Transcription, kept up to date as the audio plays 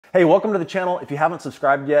Hey, welcome to the channel. If you haven't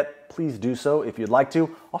subscribed yet, please do so if you'd like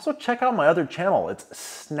to. Also, check out my other channel. It's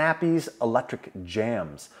Snappy's Electric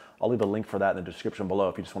Jams. I'll leave a link for that in the description below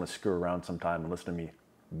if you just want to screw around sometime and listen to me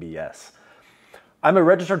BS. I'm a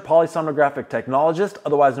registered polysomnographic technologist,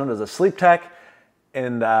 otherwise known as a sleep tech,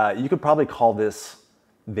 and you could probably call this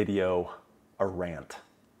video a rant.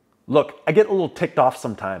 Look, I get a little ticked off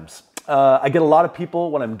sometimes. I get a lot of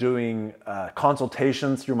people when I'm doing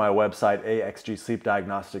consultations through my website,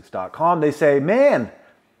 axgsleepdiagnostics.com. They say, man,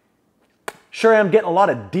 sure I'm getting a lot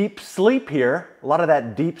of deep sleep here. A lot of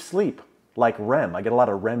that deep sleep, like REM. I get a lot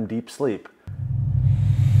of REM deep sleep.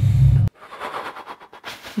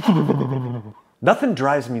 Nothing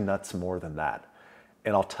drives me nuts more than that.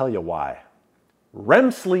 And I'll tell you why.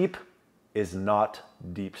 REM sleep is not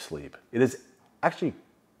deep sleep. It is actually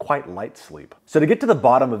quite light sleep. So to get to the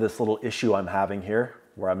bottom of this little issue I'm having here,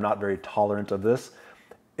 where I'm not very tolerant of this,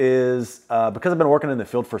 is because I've been working in the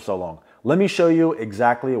field for so long. Let me show you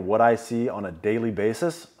exactly what I see on a daily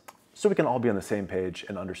basis so we can all be on the same page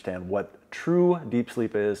and understand what true deep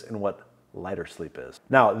sleep is and what lighter sleep is.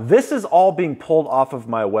 Now, this is all being pulled off of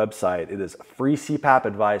my website. It is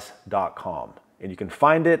freecpapadvice.com, and you can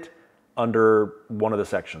find it under one of the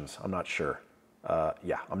sections. I'm not sure.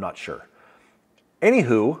 I'm not sure.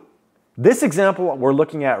 Anywho, this example we're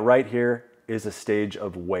looking at right here is a stage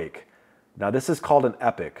of wake. Now this is called an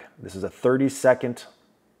epic. This is a 30-second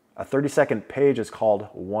page is called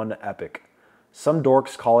one epic. Some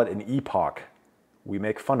dorks call it an epoch. We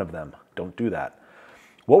make fun of them. Don't do that.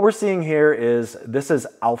 What we're seeing here is, this is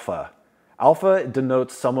alpha. Alpha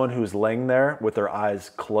denotes someone who's laying there with their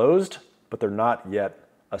eyes closed, but they're not yet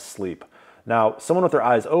asleep. Now, someone with their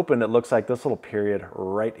eyes open, it looks like this little period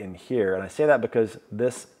right in here. And I say that because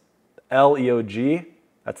this LEOG,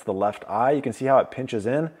 that's the left eye, you can see how it pinches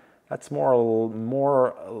in. That's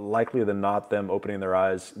more likely than not them opening their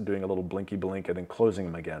eyes, doing a little blinky blink, and then closing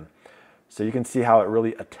them again. So you can see how it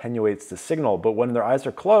really attenuates the signal. But when their eyes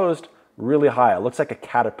are closed, really high. It looks like a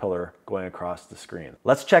caterpillar going across the screen.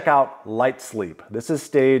 Let's check out light sleep. This is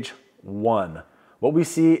stage 1. What we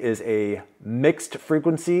see is a mixed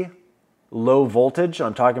frequency, low voltage.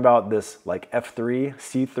 I'm talking about this like F3,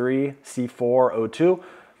 C3, C4, O2.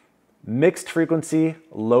 Mixed frequency,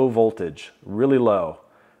 low voltage, really low.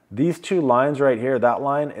 These two lines right here, that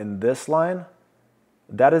line and this line,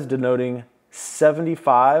 that is denoting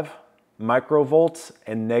 75 microvolts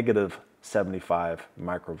and negative 75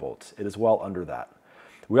 microvolts. It is well under that.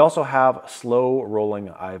 We also have slow rolling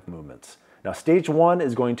eye movements. Now stage 1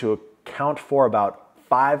 is going to account for about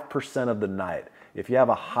 5% of the night. If you have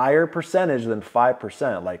a higher percentage than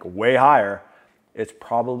 5%, like way higher, it's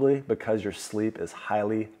probably because your sleep is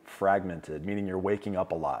highly fragmented, meaning you're waking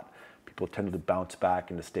up a lot. People tend to bounce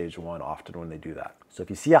back into stage 1 often when they do that. So if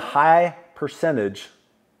you see a high percentage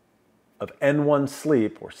of N1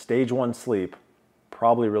 sleep or stage 1 sleep,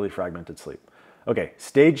 probably really fragmented sleep. Okay,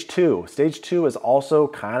 stage 2. Stage 2 is also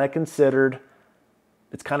kind of considered,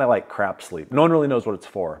 it's kind of like crap sleep. No one really knows what it's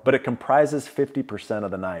for, but it comprises 50%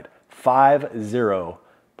 of the night. 50%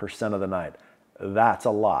 of the night. That's a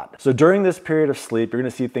lot. So during this period of sleep, you're gonna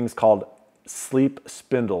see things called sleep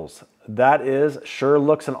spindles. That is, sure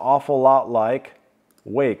looks an awful lot like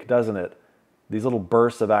wake, doesn't it? These little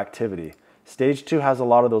bursts of activity. Stage 2 has a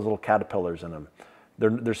lot of those little caterpillars in them.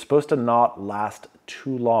 They're supposed to not last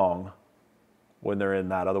too long when they're in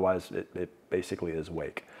that, otherwise it basically is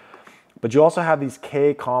wake. But you also have these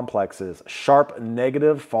K complexes, sharp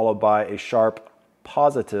negative followed by a sharp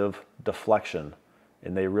positive deflection,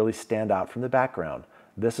 and they really stand out from the background.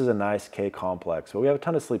 This is a nice K complex, but we have a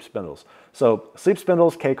ton of sleep spindles. So sleep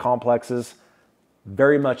spindles, K complexes,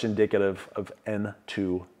 very much indicative of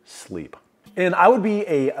N2 sleep. And I would be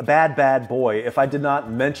a bad boy if I did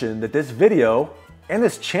not mention that this video and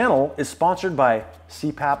this channel is sponsored by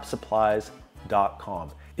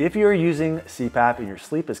CPAPsupplies.com. If you're using CPAP and your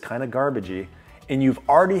sleep is kind of garbagey, and you've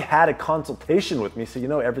already had a consultation with me, so you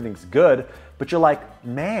know everything's good, but you're like,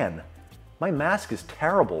 man, my mask is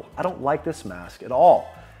terrible. I don't like this mask at all.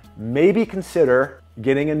 Maybe consider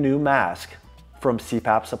getting a new mask from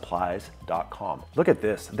CPAPsupplies.com. Look at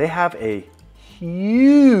this. They have a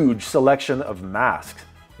huge selection of masks.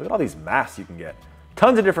 Look at all these masks you can get.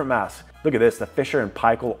 Tons of different masks. Look at this, the Fisher and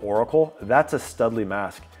Paykel Oracle. That's a Studley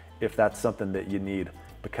mask if that's something that you need,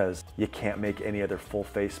 because you can't make any other full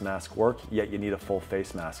face mask work, yet you need a full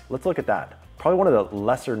face mask. Let's look at that. Probably one of the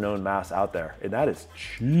lesser known masks out there, and that is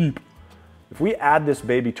cheap. If we add this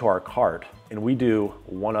baby to our cart and we do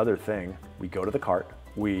one other thing, we go to the cart,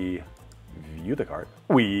 we view the cart,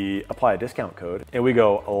 we apply a discount code, and we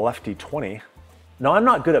go lefty20. Now I'm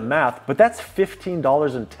not good at math, but that's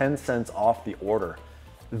 $15.10 off the order.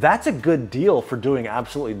 that's a good deal for doing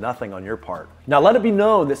absolutely nothing on your part. Now let it be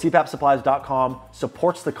known that CPAPsupplies.com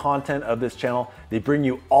supports the content of this channel. They bring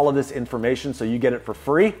you all of this information so you get it for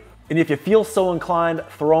free. And if you feel so inclined,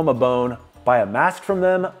 throw them a bone. Buy a mask from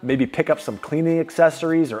them, maybe pick up some cleaning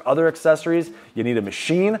accessories or other accessories. You need a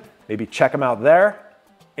machine, maybe check them out there.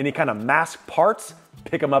 Any kind of mask parts,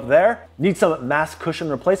 pick them up there. Need some mask cushion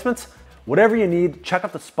replacements? Whatever you need, check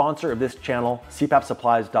out the sponsor of this channel,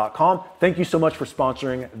 CPAPsupplies.com. Thank you so much for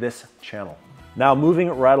sponsoring this channel. Now moving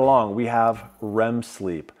right along, we have Rem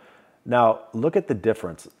sleep. Now look at the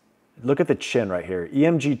difference. Look at the chin right here.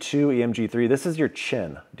 EMG2, EMG3, this is your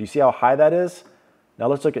chin. Do you see how high that is? Now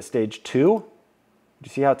let's look at stage 2. Do you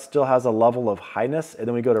see how it still has a level of highness? And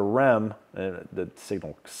then we go to REM, and the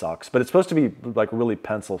signal sucks, but it's supposed to be like really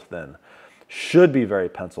pencil thin. Should be very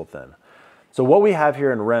pencil thin. So what we have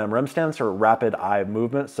here in REM stands for rapid eye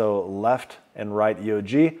movement, so left and right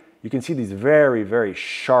EOG. You can see these very, very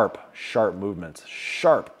sharp movements.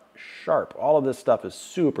 Sharp. All of this stuff is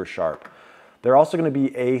super sharp. They're also going to be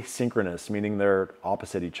asynchronous, meaning they're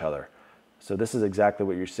opposite each other. So this is exactly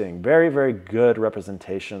what you're seeing. Very, very good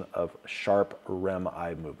representation of sharp REM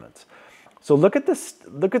eye movements. So look at this.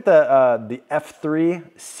 Look at the F3,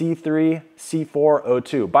 C3, C4,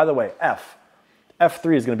 O2. By the way,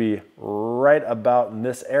 F3 is going to be right about in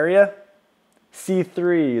this area.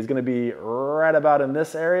 C3 is going to be right about in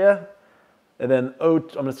this area. And then I'm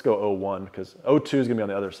going to go O1 because O2 is going to be on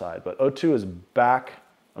the other side. But O2 is back.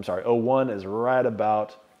 I'm sorry, O1 is right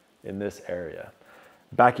about in this area.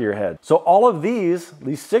 Back of your head. So all of these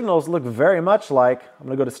signals look very much like, I'm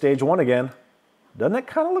going to go to stage 1 again. Doesn't it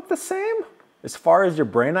kind of look the same? As far as your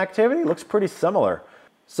brain activity, it looks pretty similar.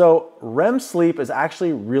 So REM sleep is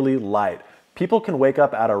actually really light. People can wake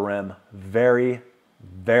up out of REM very,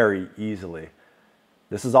 very easily.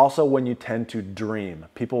 This is also when you tend to dream.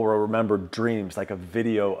 People will remember dreams like a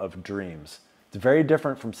video of dreams. It's very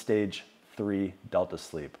different from stage 3 delta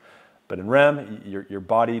sleep. But in REM, your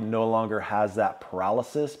body no longer has that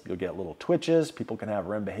paralysis. You'll get little twitches. People can have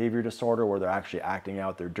REM behavior disorder where they're actually acting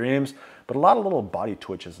out their dreams, but a lot of little body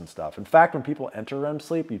twitches and stuff. In fact, when people enter REM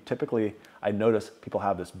sleep, I notice people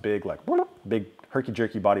have this big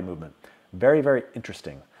herky-jerky body movement. Very, very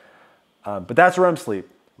interesting. But that's REM sleep.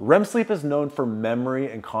 REM sleep is known for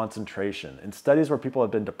memory and concentration. In studies where people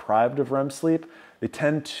have been deprived of REM sleep, they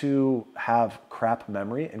tend to have crap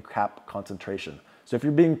memory and crap concentration. So if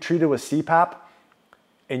you're being treated with CPAP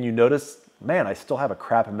and you notice, man, I still have a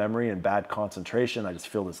crap memory and bad concentration, I just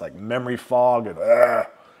feel this like memory fog, and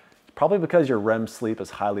it's probably because your REM sleep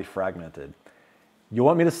is highly fragmented. You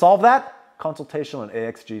want me to solve that? Consultation on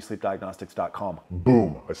axgsleepdiagnostics.com.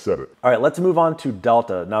 Boom, I said it. All right, let's move on to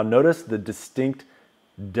delta. Now notice the distinct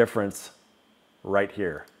difference right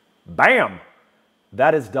here. Bam!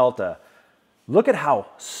 That is delta. Look at how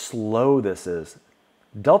slow this is.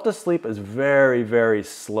 Delta sleep is very, very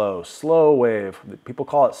slow. Slow wave. People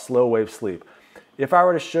call it slow wave sleep. If I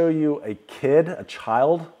were to show you a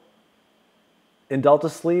child in delta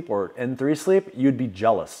sleep or N3 sleep, you'd be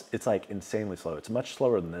jealous. It's like insanely slow. It's much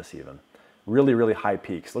slower than this even. Really, really high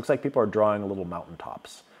peaks. Looks like people are drawing little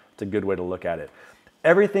mountaintops. It's a good way to look at it.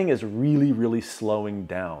 Everything is really, really slowing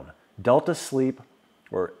down. Delta sleep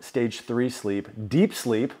or stage 3 sleep, deep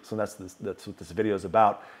sleep, so that's what this video is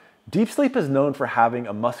about. Deep sleep is known for having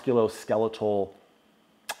a musculoskeletal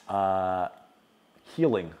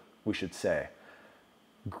healing, we should say.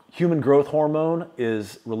 Human growth hormone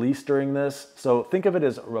is released during this, so think of it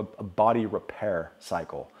as a body repair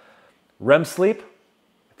cycle. REM sleep,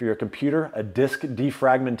 if you're a computer, a disk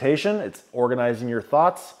defragmentation, it's organizing your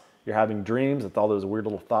thoughts. You're having dreams, it's all those weird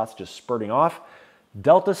little thoughts just spurting off.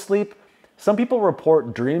 Delta sleep, some people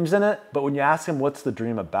report dreams in it, but when you ask them what's the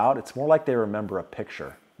dream about, it's more like they remember a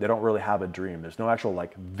picture. They don't really have a dream. There's no actual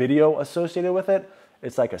video associated with it.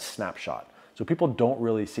 It's like a snapshot. So people don't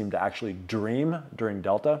really seem to actually dream during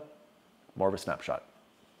delta, more of a snapshot.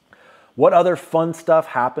 What other fun stuff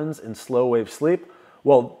happens in slow wave sleep?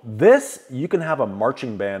 Well, you can have a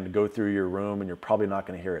marching band go through your room and you're probably not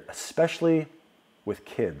going to hear it, especially with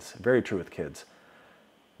kids. Very true with kids.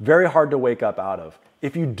 Very hard to wake up out of.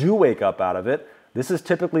 If you do wake up out of it, this is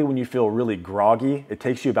typically when you feel really groggy. It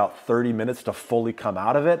takes you about 30 minutes to fully come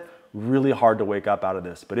out of it. Really hard to wake up out of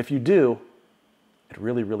this. But if you do, it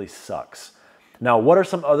really, really sucks. Now, what are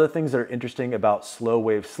some other things that are interesting about slow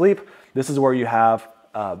wave sleep? This is where you have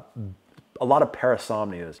a lot of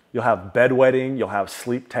parasomnias. You'll have bedwetting, you'll have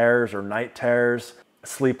sleep terrors or night terrors,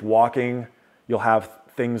 sleepwalking. You'll have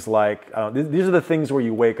things like, these are the things where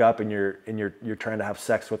you wake up and you're trying to have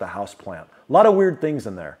sex with a houseplant. A lot of weird things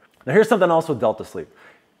in there. Now here's something else with delta sleep.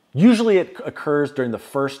 Usually it occurs during the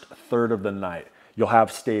first third of the night. You'll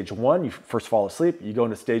have stage 1, you first fall asleep, you go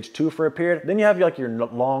into stage 2 for a period, then you have like your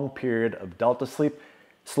long period of delta sleep,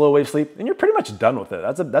 slow wave sleep, and you're pretty much done with it.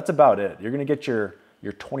 That's about it. You're gonna get your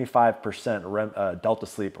 25% delta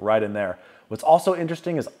sleep right in there. What's also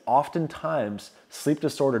interesting is oftentimes sleep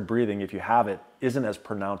disordered breathing, if you have it, isn't as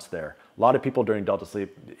pronounced there. A lot of people during delta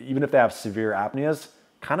sleep, even if they have severe apneas,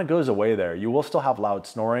 kind of goes away there. You will still have loud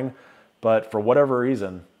snoring, but for whatever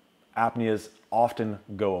reason, apneas often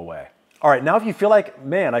go away. All right, now if you feel like,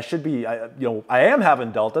 man, I should be, I am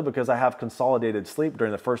having delta because I have consolidated sleep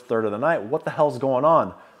during the first third of the night. What the hell's going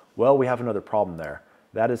on? Well, we have another problem there.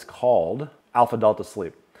 That is called alpha delta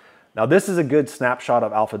sleep. Now this is a good snapshot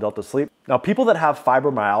of alpha delta sleep. Now people that have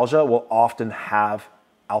fibromyalgia will often have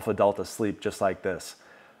alpha delta sleep just like this.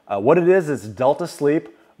 What it is delta sleep,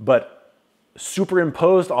 but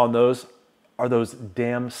superimposed on those are those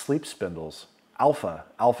damn sleep spindles. Alpha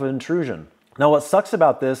intrusion. Now what sucks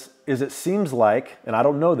about this is it seems like, and I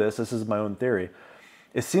don't know this is my own theory,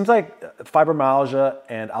 it seems like fibromyalgia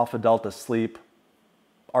and alpha delta sleep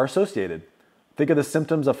are associated. Think of the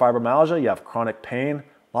symptoms of fibromyalgia. You have chronic pain,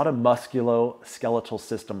 a lot of musculoskeletal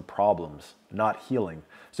system problems, not healing.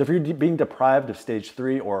 So if you're being deprived of stage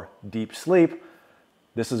 3 or deep sleep,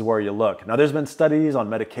 this is where you look. Now there's been studies on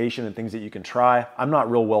medication and things that you can try. I'm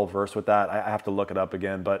not real well versed with that. I have to look it up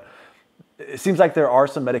again, but it seems like there are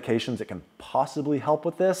some medications that can possibly help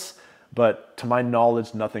with this, but to my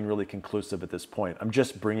knowledge, nothing really conclusive at this point. I'm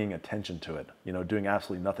just bringing attention to it, doing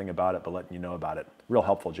absolutely nothing about it, but letting you know about it. Real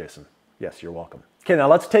helpful, Jason. Yes, you're welcome. Okay, now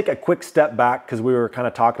let's take a quick step back because we were kind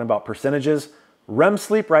of talking about percentages. REM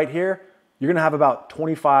sleep right here, you're gonna have about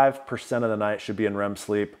 25% of the night should be in REM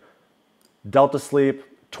sleep. Delta sleep,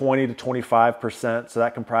 20 to 25%, so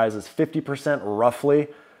that comprises 50% roughly.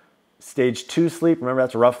 Stage 2 sleep, remember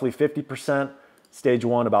that's roughly 50%. Stage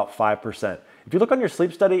 1, about 5%. If you look on your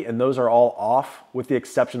sleep study and those are all off, with the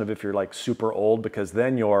exception of if you're like super old, because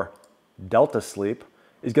then your delta sleep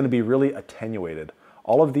is gonna be really attenuated.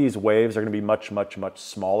 All of these waves are gonna be much, much, much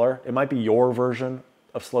smaller. It might be your version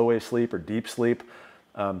of slow wave sleep or deep sleep,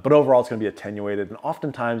 but overall it's gonna be attenuated, and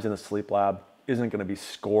oftentimes in the sleep lab isn't gonna be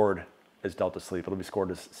scored as delta sleep, it'll be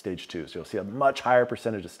scored as stage 2. So you'll see a much higher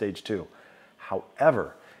percentage of stage 2.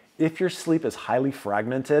 However, if your sleep is highly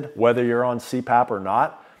fragmented, whether you're on CPAP or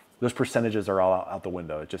not, those percentages are all out the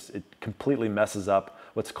window. It completely messes up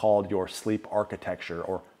what's called your sleep architecture,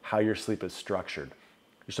 or how your sleep is structured.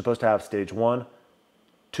 You're supposed to have stage 1,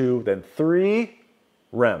 2, then 3,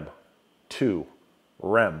 REM, 2,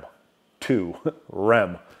 REM, 2,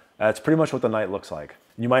 REM. That's pretty much what the night looks like.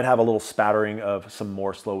 You might have a little spattering of some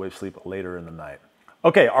more slow wave sleep later in the night.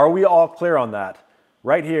 Okay, are we all clear on that?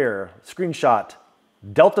 Right here, screenshot,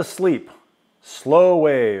 delta sleep, slow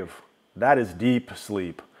wave, that is deep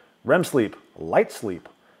sleep. REM sleep, light sleep.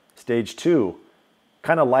 Stage 2,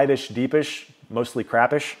 kind of lightish, deepish, mostly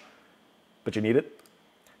crappish, but you need it.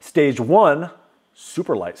 Stage 1,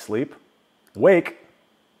 super light sleep. Wake,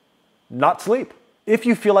 not sleep. If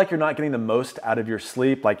you feel like you're not getting the most out of your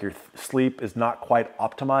sleep, like your sleep is not quite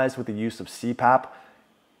optimized with the use of CPAP,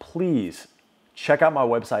 please check out my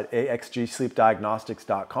website,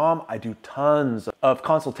 axgsleepdiagnostics.com. I do tons of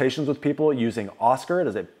consultations with people using Oscar. It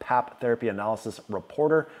is a PAP therapy analysis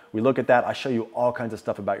reporter. We look at that. I show you all kinds of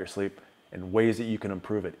stuff about your sleep and ways that you can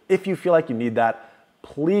improve it. If you feel like you need that,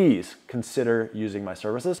 please consider using my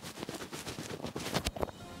services.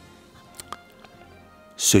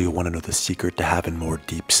 So you want to know the secret to having more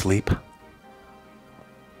deep sleep?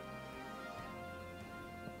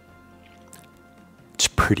 It's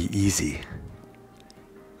pretty easy.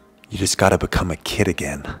 You just gotta become a kid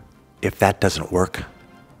again. If that doesn't work,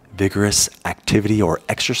 vigorous activity or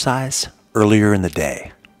exercise earlier in the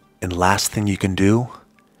day. And last thing you can do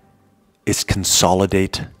is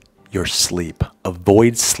consolidate your sleep.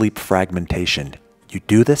 Avoid sleep fragmentation. You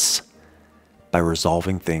do this by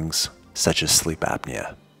resolving things such as sleep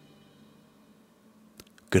apnea.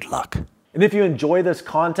 Good luck. And if you enjoy this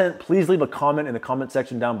content, please leave a comment in the comment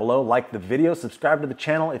section down below. Like the video, subscribe to the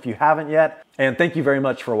channel if you haven't yet, and thank you very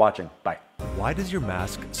much for watching. Bye. Why does your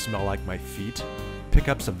mask smell like my feet? Pick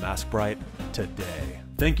up some Mask Bright today.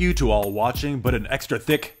 Thank you to all watching, but an extra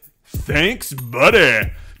thick thanks,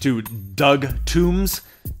 buddy, to Doug Toombs,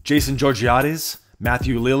 Jason Georgiades,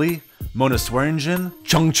 Matthew Lilly, Mona Swearingen,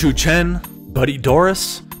 Chung Chu Chen, Buddy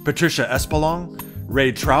Doris, Patricia Espelong,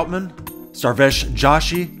 Ray Troutman, Sarvesh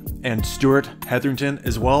Joshi, and Stuart Hetherington,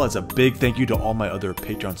 as well as a big thank you to all my other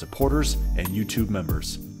Patreon supporters and YouTube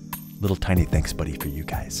members. Little tiny thanks, buddy, for you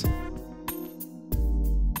guys.